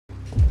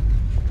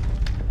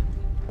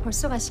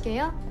벌써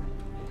가시게요?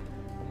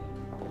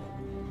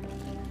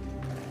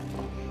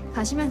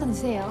 가시면서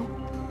드세요.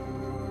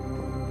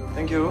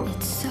 땡큐.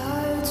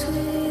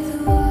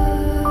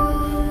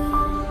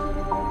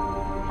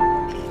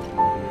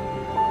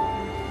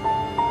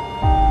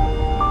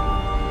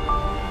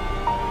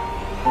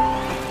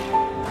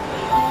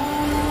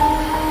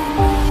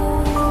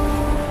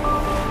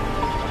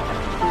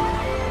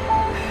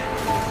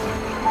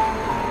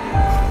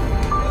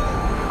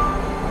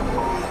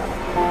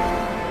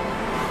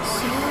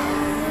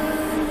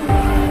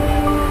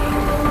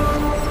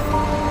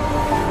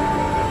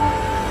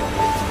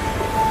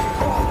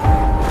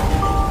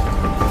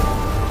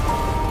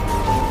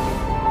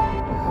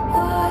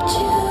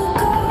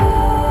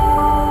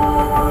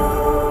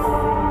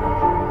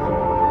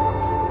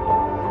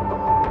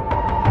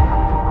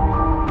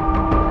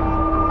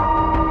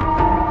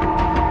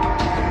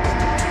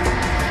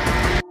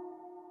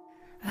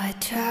 I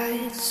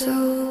tried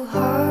so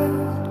hard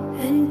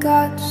and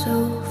got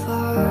so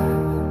far,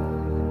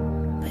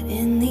 but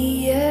in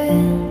the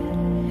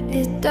end,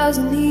 it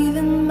doesn't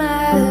even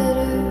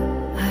matter.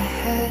 I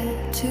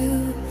had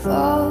to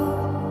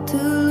fall to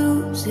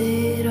lose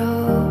it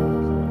all,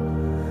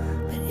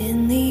 but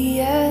in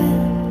the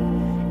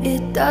end,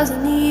 it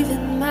doesn't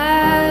even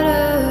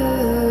matter.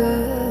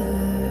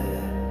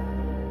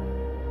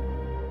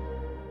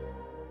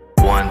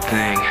 One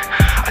thing,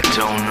 I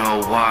don't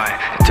know why.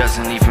 It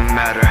doesn't even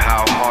matter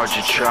how hard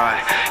you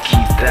try.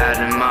 Keep that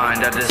in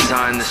mind. I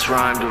designed this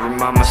rhyme to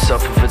remind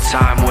myself of a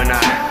time when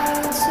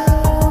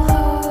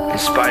in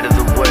spite of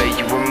the way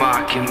you were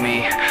mocking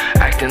me,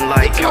 acting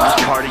like I was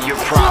part of your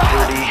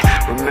property,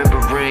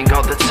 remembering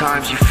all the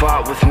times you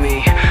fought with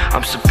me,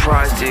 I'm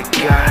surprised it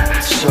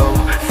got so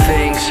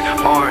things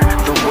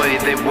aren't the way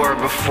they were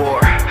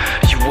before.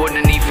 You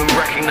wouldn't even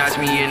recognize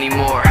me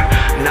anymore.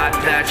 Not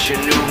that you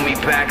knew me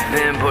back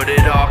then, but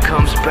it all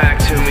comes back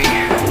to me.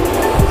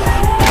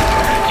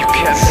 You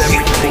kept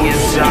everything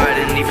inside,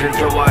 and even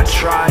though I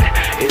tried,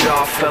 it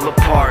all fell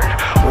apart.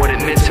 What it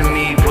meant to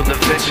me will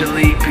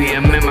eventually be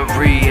a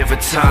memory of a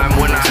time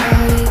when I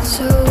tried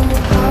so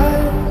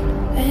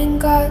hard and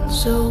got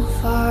so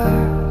far,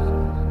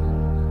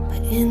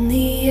 but in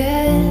the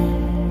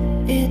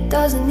end, it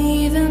doesn't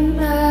even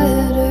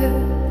matter.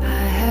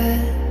 I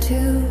had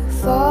to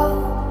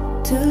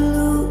fall to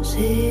lose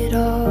it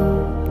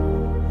all,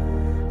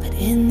 but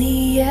in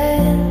the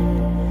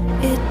end,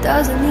 it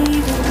doesn't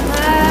even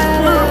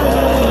matter.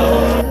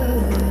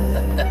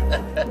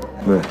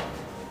 왜?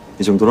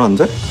 이 정도는 안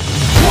돼?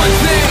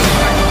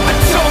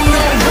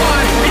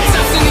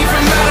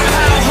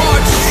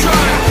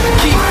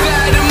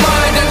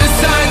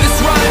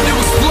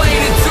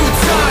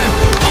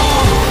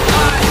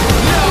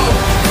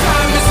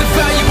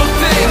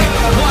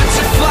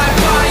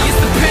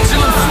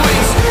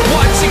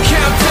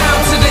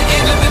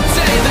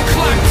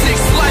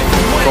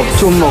 밥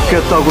좀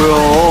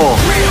먹겠다고요.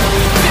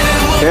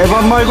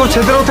 개밥 말고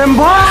제대로 된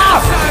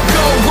밥!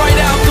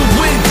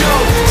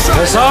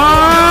 해산!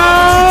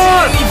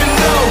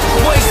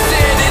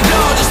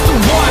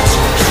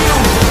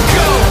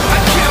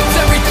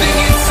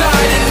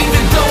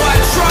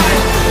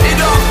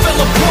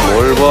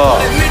 뭘 봐?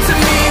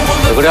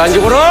 왜 그래 안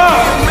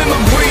죽어라?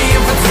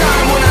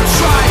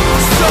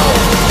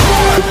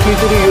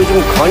 새끼들이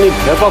요즘 간이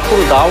배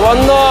밖으로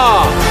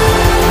나왔나?